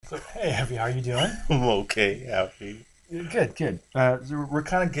So, hey, Evie, how you doing? I'm okay, happy. Good, good. So we're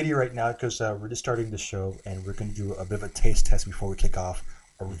kind of giddy right now because we're just starting the show, and we're going to do a bit of a taste test before we kick off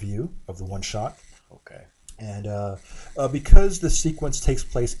a review of the one shot. Okay, And because the sequence takes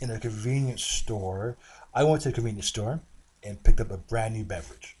place in a convenience store, I went to a convenience store and picked up a brand new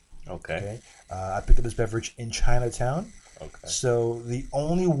beverage. okay, Okay, I picked up this beverage in Chinatown. okay. So the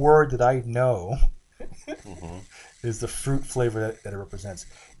only word that I know Mm-hmm. is the fruit flavor that it represents.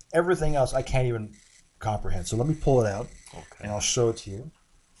 Everything else I can't even comprehend. So let me pull it out and Okay, I'll show it to you.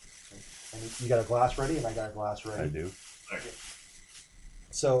 And you got a glass ready, and I got a glass I ready. do.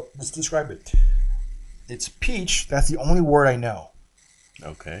 So let's describe it. It's peach. That's the only word I know.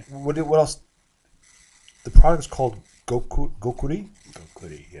 Okay, What else? The product is called Gokuri.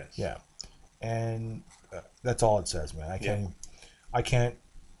 Gokuri, yes. Yeah, and that's all it says, man. Yeah. I can't.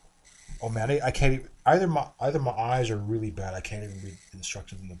 Oh man, I can't. Either my eyes are really bad. I can't even read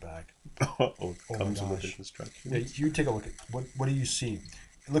instructions in the back. Oh, it Oh my comes with gosh. the Yeah, instructions. you take a look at what do you see?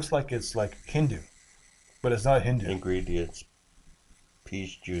 It looks like it's like Hindu, but it's not Hindu. Ingredients: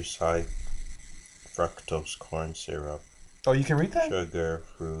 peach juice, high fructose corn syrup, Oh, you can read that? sugar,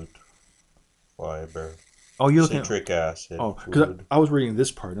 fruit, fiber, Oh, you're looking at. citric acid, Oh, because food. I was reading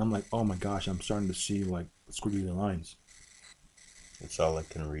this part, and I'm like, oh my gosh, I'm starting to see like squiggly lines. It's all I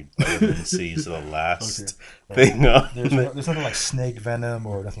can read. Vitamin C is the Okay. last Right. thing on it. There's nothing like snake venom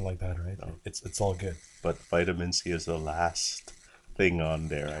or nothing like that, right? No, It's all good. but vitamin C is the last thing on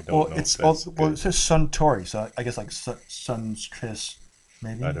there. I don't Well, know if it's all that's well. It good. says Suntory, so I guess like Sun's Kiss,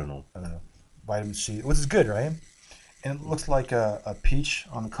 I maybe. don't know. I don't know. Vitamin C, which is good, right? And it looks like a peach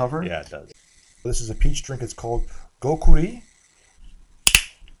on the cover. Yeah, it does. This is a peach drink. It's called Gokuri.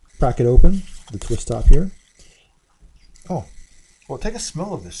 Crack it open. The twist top here. Oh, well, take a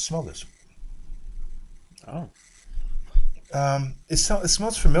smell of this. Smell this. Oh, It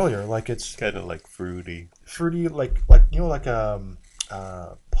smells familiar. Like it's kind of like fruity. fruity, like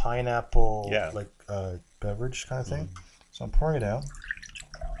pineapple Yeah. beverage kind of thing. Mm. So I'm pouring it out.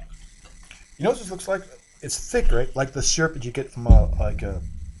 You know what this looks like? It's thick, right? Like the syrup that you get from a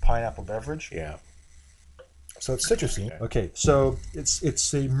pineapple beverage. Yeah. So it's citrusy. Okay. Okay, so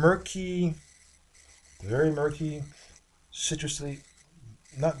it's a murky, very murky, citrusy,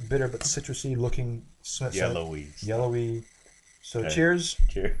 not bitter but citrusy looking Yellowy stuff. yellowy. So Okay. cheers.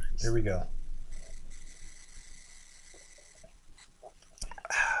 Here Cheers. we go.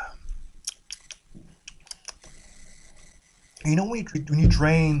 You know when you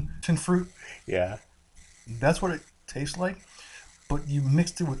drain tin fruit, Yeah. that's what it tastes like. But you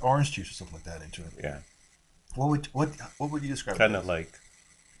mixed it with orange juice or something like that into it. Yeah. What would you describe it Kind of as? like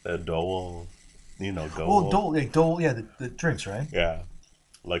the Dole, Well, Dole. Dole, yeah, the drinks, right? Yeah.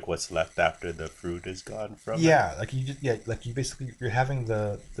 Like what's left after the fruit is gone from it. Yeah, like you basically you're having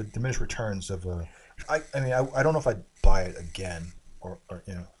the diminished returns of a. I mean I don't know if I'd buy it again or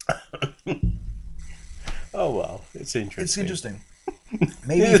Oh well, it's it's interesting. interesting.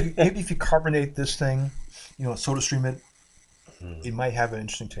 Maybe if you carbonate this thing, soda stream it, Hmm. it might have an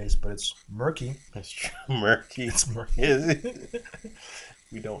interesting taste, but it's murky. It's murky. It's murky. Is it?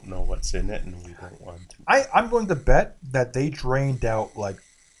 We don't know what's in it, and we don't want to. I'm going to bet that they drained out like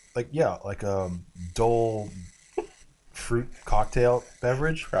Dole fruit cocktail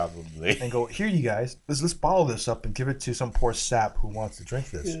beverage Probably. and go, here you guys, let's bottle this up and give it to some poor sap who wants to drink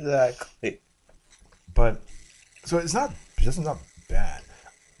this. Exactly. But so it's not bad.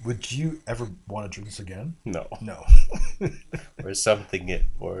 Would you ever want to drink this again? No. No.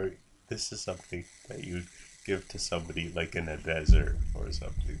 Or this is something that you give to somebody like in a desert or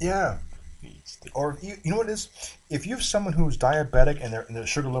something. Yeah. Needs to. Or you know what it is? If you have someone who's diabetic and their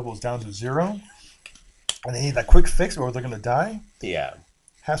sugar level is down to zero and they need that quick fix or they're gonna die, Yeah.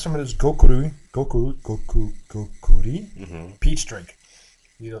 have some of this gokuri Hmm. peach drink.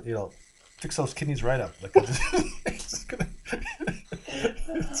 It'll fix those kidneys right up. Like it's gonna,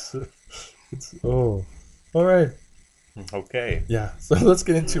 it's, oh, all right. Okay. Yeah. So let's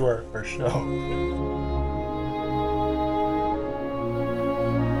get into our show.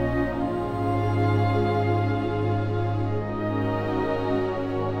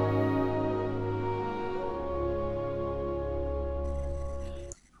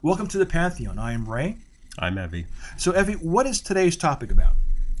 Welcome to the Pantheon. I am Ray. I'm Evie. So, Evie, what is today's topic about?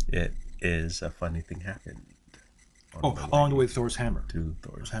 It is a funny thing happened. Oh, along the way, Thor's hammer. To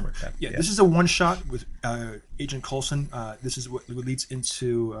Thor's Hammer. That- Yeah, this is a one shot with Agent Coulson. This is what leads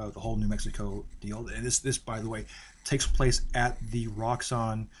into the whole New Mexico deal. And this, by the way, takes place at the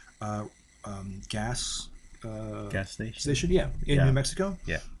Roxxon gas gas station. station. Yeah, in Yeah. New Mexico.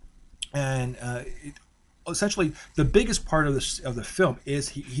 Yeah. And essentially the biggest part of the film is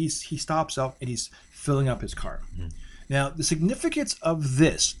he stops up and he's filling up his car. Now, the significance of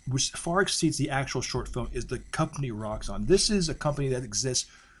this, which far exceeds the actual short film, is the company Roxxon. This is a company that exists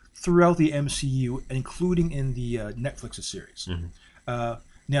throughout the MCU, including in the Netflix series.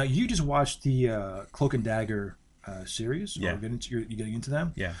 Now, you just watched the Cloak and Dagger series. Yeah. You're getting into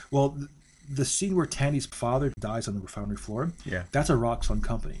them? Yeah. Well, the scene where Tandy's father dies on the refinery floor, Yeah. that's a Roxxon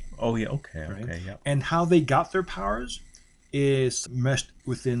company. Oh yeah. Okay. Right? Okay. Yeah. And how they got their powers is meshed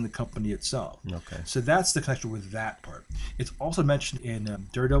within the company itself. Okay. So that's the connection with that part. It's also mentioned in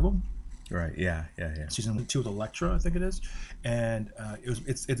Daredevil, Right. Yeah. Yeah. Yeah. season 2 with Elektra, I think it is, and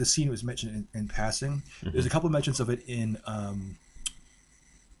it's the scene was mentioned in passing. There's a couple of mentions of it in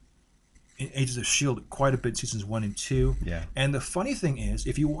Agents of Shield, quite a bit, seasons 1 and 2. Yeah. And the funny thing is,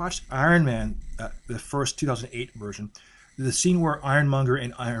 if you watch Iron Man, the first 2008 version, the scene where Ironmonger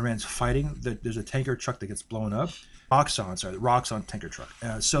and Iron Man's fighting, there's a tanker truck that gets blown up. The Roxxon tanker truck.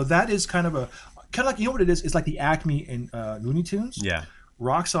 So that is kind of like, you know what it is? It's like the Acme in Looney Tunes. Yeah.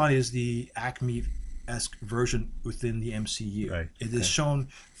 Roxxon is the Acme-esque version within the MCU. Right. It is shown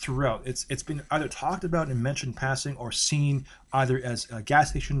throughout. It's been either talked about and mentioned passing, or seen either as a gas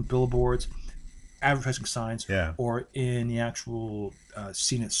station, billboards, advertising signs, Yeah. or in the actual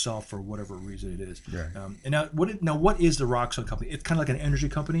scene itself for whatever reason it is. Right. And what is the Roxxon company? It's kind of like an energy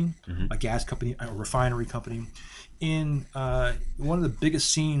company, a gas company, a refinery company. In one of the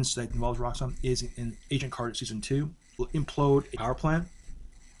biggest scenes that involves Roxxon is in Agent Carter season 2, will implode a power plant.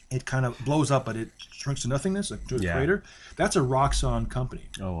 It kind of blows up, but it shrinks to nothingness, to a crater. That's a Roxxon company.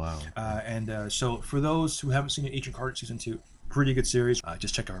 Oh wow. So for those who haven't seen Agent Carter season 2, pretty good series.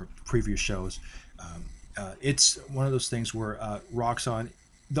 Just check our previous shows. It's one of those things where Roxxon,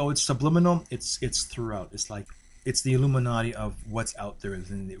 though it's subliminal, it's throughout. It's the Illuminati of what's out there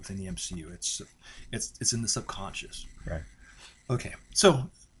within the MCU. It's in the subconscious. Right. Okay, so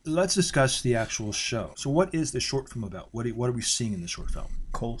let's discuss the actual show. So what is the short film about? What are we seeing in the short film?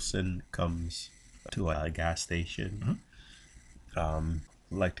 Coulson comes to a gas station,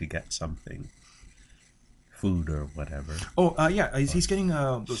 like to get something, food or whatever. Oh, yeah, he's getting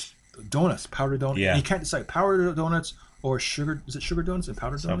those donuts, powdered donuts. Yeah. He can't decide powdered donuts or sugar. Is it sugar donuts and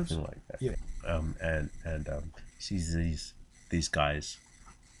powdered donuts? Something like that. Yeah. And sees these guys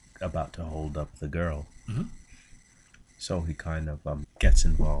about to hold up the girl. So he kind of gets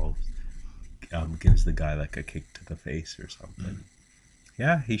involved, gives the guy like a kick to the face or something.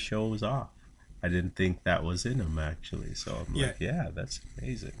 Yeah, he shows off. I didn't think that was in him actually. So I'm like, yeah, that's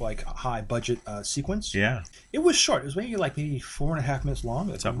amazing. Like a high budget sequence. Yeah. It was short. It was maybe 4.5 minutes long.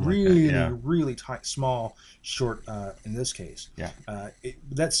 It's Something really, like that, yeah. really tight, small, short in this case. Yeah.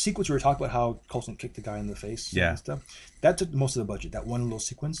 That sequence we were talking about, how Coulson kicked the guy in the face Yeah. and stuff, that took most of the budget. That one little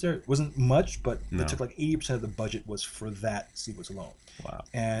sequence there, it wasn't much, but No. it took 80% of the budget was for that sequence alone. Wow.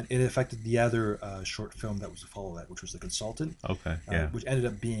 And it affected the other short film that was to follow that, which was The Consultant, Okay. Yeah. which ended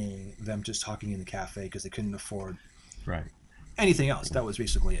up being them just talking in the cafe because they couldn't afford Right. anything else. That was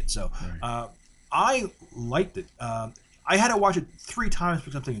basically it. So I liked it. I had to watch it 3 times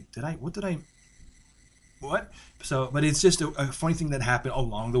because I'm thinking, what? So, but it's just a funny thing that happened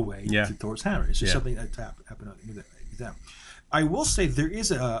along the way Yeah. to Thor's Hammer. It's just Yeah. something that happened on that. I will say there is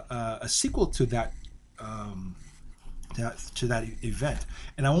a sequel to that. To that event,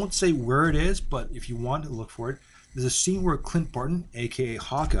 and I won't say where it is, but if you want to look for it, there's a scene where Clint Barton, aka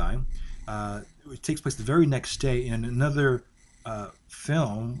Hawkeye, it takes place the very next day in another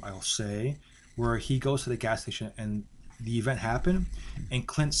film, I'll say, where he goes to the gas station and the event happened, and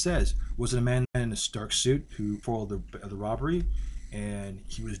Clint says, was it a man in a Stark suit who foiled the robbery? And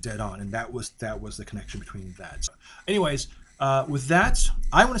he was dead on, and that was the connection between that. So, anyways, with that,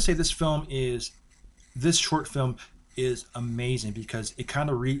 I want to say this short film is amazing because it kind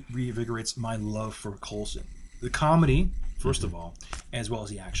of reinvigorates my love for Coulson. The comedy, first of all, as well as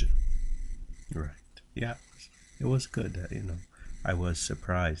the action. Right. Yeah. It was good. I was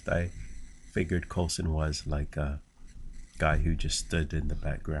surprised. I figured Coulson was like a guy who just stood in the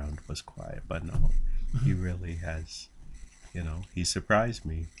background, was quiet, but no, he really has. He surprised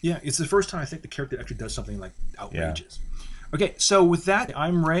me. Yeah, it's the first time I think the character actually does something like outrageous. Okay, so with that,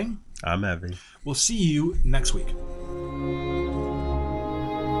 I'm Ray. I'm Evie. We'll see you next week.